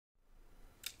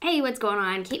Hey, what's going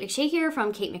on? Kate McShay here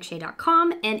from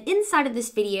katemcshay.com, and inside of this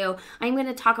video, I'm going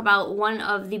to talk about one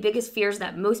of the biggest fears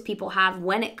that most people have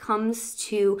when it comes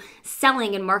to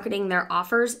selling and marketing their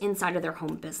offers inside of their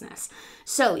home business.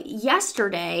 So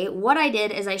yesterday, what I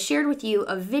did is I shared with you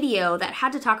a video that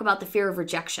had to talk about the fear of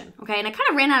rejection, okay? And I kind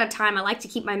of ran out of time. I like to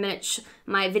keep my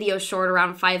videos short,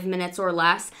 around 5 minutes or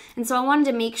less, and so I wanted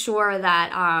to make sure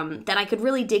that that I could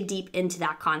really dig deep into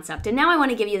that concept. And now I want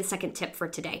to give you the second tip for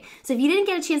today. So if you didn't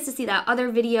get a chance to see that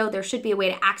other video, there should be a way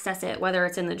to access it, whether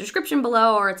it's in the description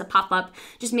below or it's a pop-up.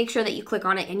 Just make sure that you click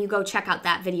on it and you go check out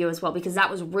that video as well, because that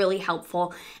was really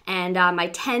helpful. And my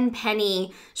 10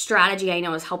 penny strategy I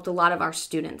know has helped a lot of our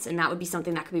students, and that would be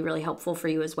something that could be really helpful for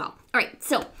you as well. All right,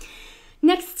 so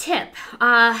next tip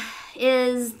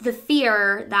is the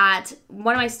fear that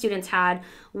one of my students had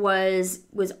was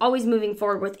always moving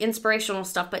forward with inspirational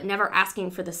stuff but never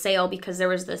asking for the sale, because there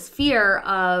was this fear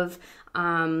of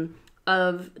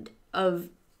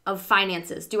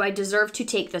finances. Do I deserve to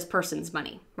take this person's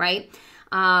money, right?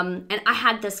 And I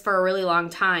had this for a really long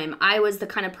time. I was the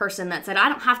kind of person that said, I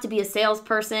don't have to be a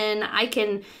salesperson. I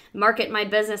can market my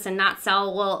business and not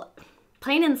sell. Well,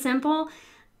 plain and simple,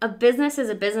 a business is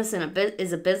a business and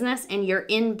is a business, and you're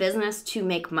in business to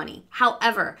make money.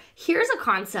 However, here's a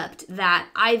concept that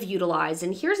I've utilized,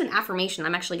 and here's an affirmation.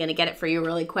 I'm actually going to get it for you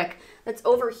really quick. That's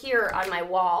over here on my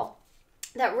wall.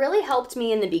 That really helped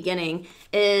me in the beginning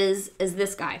is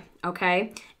this guy,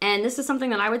 okay? And this is something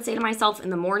that I would say to myself in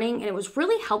the morning, and it was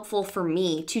really helpful for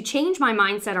me to change my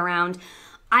mindset around,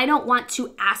 I don't want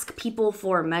to ask people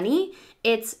for money.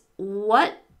 It's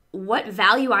what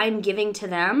value I'm giving to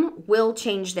them will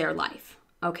change their life,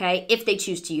 okay? If they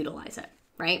choose to utilize it,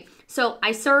 right? So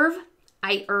I serve,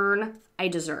 I earn, I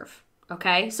deserve,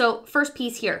 okay? So first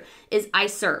piece here is I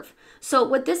serve. So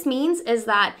what this means is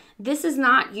that this is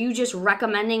not you just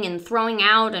recommending and throwing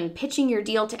out and pitching your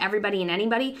deal to everybody and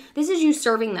anybody. This is you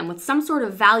serving them with some sort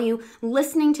of value,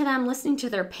 listening to them, listening to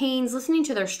their pains, listening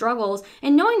to their struggles,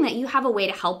 and knowing that you have a way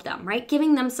to help them, right?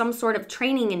 Giving them some sort of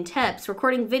training and tips,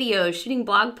 recording videos, shooting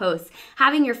blog posts,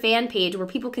 having your fan page where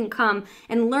people can come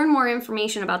and learn more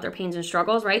information about their pains and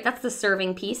struggles, right? That's the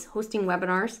serving piece, hosting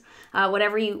webinars,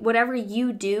 whatever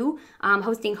you do,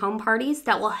 hosting home parties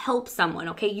that will help someone,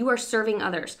 okay? You are serving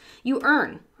others. You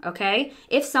earn, okay?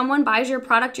 If someone buys your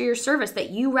product or your service that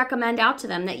you recommend out to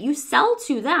them, that you sell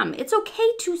to them, it's okay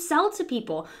to sell to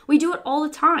people. We do it all the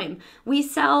time. We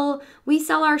sell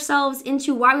ourselves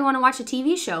into why we want to watch a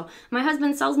TV show. My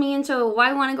husband sells me into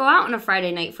why we want to go out on a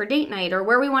Friday night for date night, or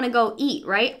where we want to go eat,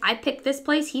 right? I pick this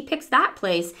place, he picks that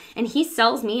place, and he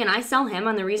sells me and I sell him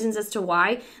on the reasons as to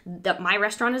why that my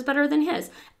restaurant is better than his.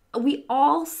 We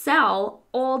all sell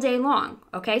all day long,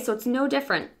 okay? So it's no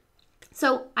different.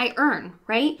 So I earn,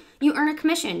 right? You earn a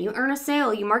commission, you earn a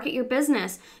sale, you market your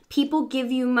business. People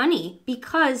give you money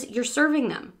because you're serving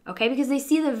them, okay? Because they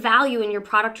see the value in your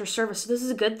product or service. So this is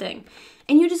a good thing.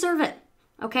 And you deserve it,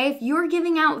 okay? If you're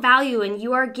giving out value and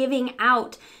you are giving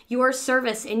out your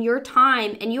service and your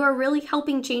time and you are really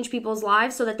helping change people's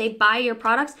lives so that they buy your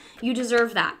products, you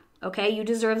deserve that. Okay, you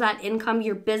deserve that income.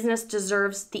 Your business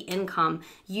deserves the income.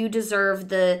 You deserve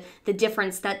the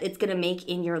difference that it's going to make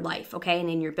in your life, okay, and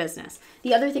in your business.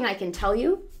 The other thing I can tell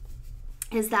you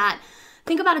is that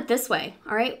think about it this way,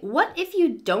 all right? What if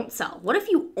you don't sell? What if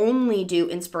you only do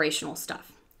inspirational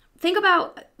stuff? Think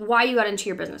about why you got into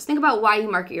your business. Think about why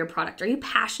you market your product. Are you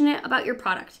passionate about your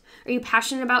product? Are you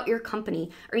passionate about your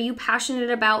company? Are you passionate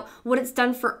about what it's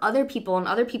done for other people and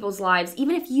other people's lives,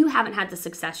 even if you haven't had the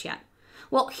success yet?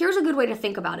 Well, here's a good way to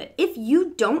think about it. If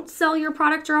you don't sell your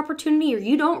product or opportunity, or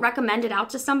you don't recommend it out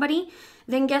to somebody,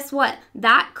 then guess what?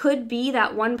 That could be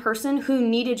that one person who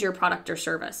needed your product or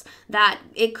service. That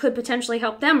it could potentially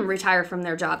help them retire from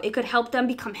their job. It could help them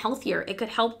become healthier. It could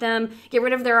help them get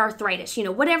rid of their arthritis. You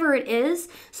know, whatever it is,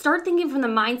 start thinking from the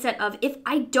mindset of, if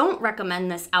I don't recommend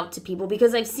this out to people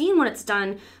because I've seen what it's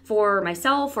done for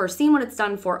myself or seen what it's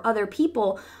done for other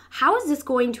people, how is this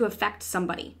going to affect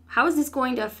somebody? How is this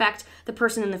going to affect the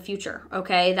person in the future,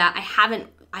 okay, that I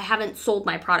haven't sold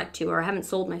my product to, or I haven't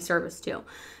sold my service to?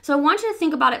 So I want you to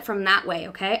think about it from that way,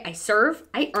 okay? I serve,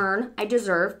 I earn, I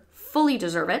deserve, fully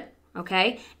deserve it,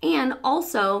 okay? And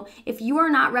also, if you are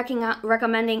not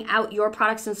recommending out your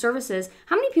products and services,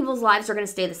 how many people's lives are going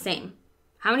to stay the same?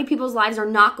 How many people's lives are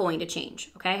not going to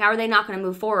change, okay? How are they not going to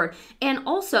move forward? And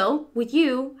also, with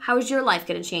you, how is your life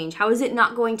going to change? How is it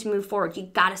not going to move forward? You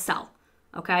got to sell.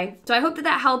 Okay, so I hope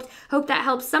that helped. Hope that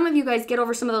helps some of you guys get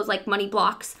over some of those like money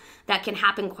blocks that can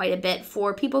happen quite a bit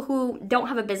for people who don't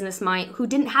have a business mind, who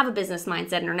didn't have a business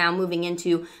mindset and are now moving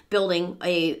into building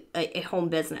a home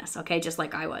business. Okay, just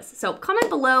like I was. So comment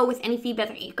below with any feedback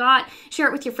that you got. Share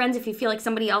it with your friends if you feel like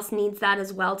somebody else needs that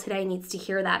as well today, needs to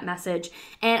hear that message.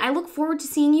 And I look forward to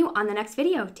seeing you on the next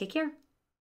video. Take care.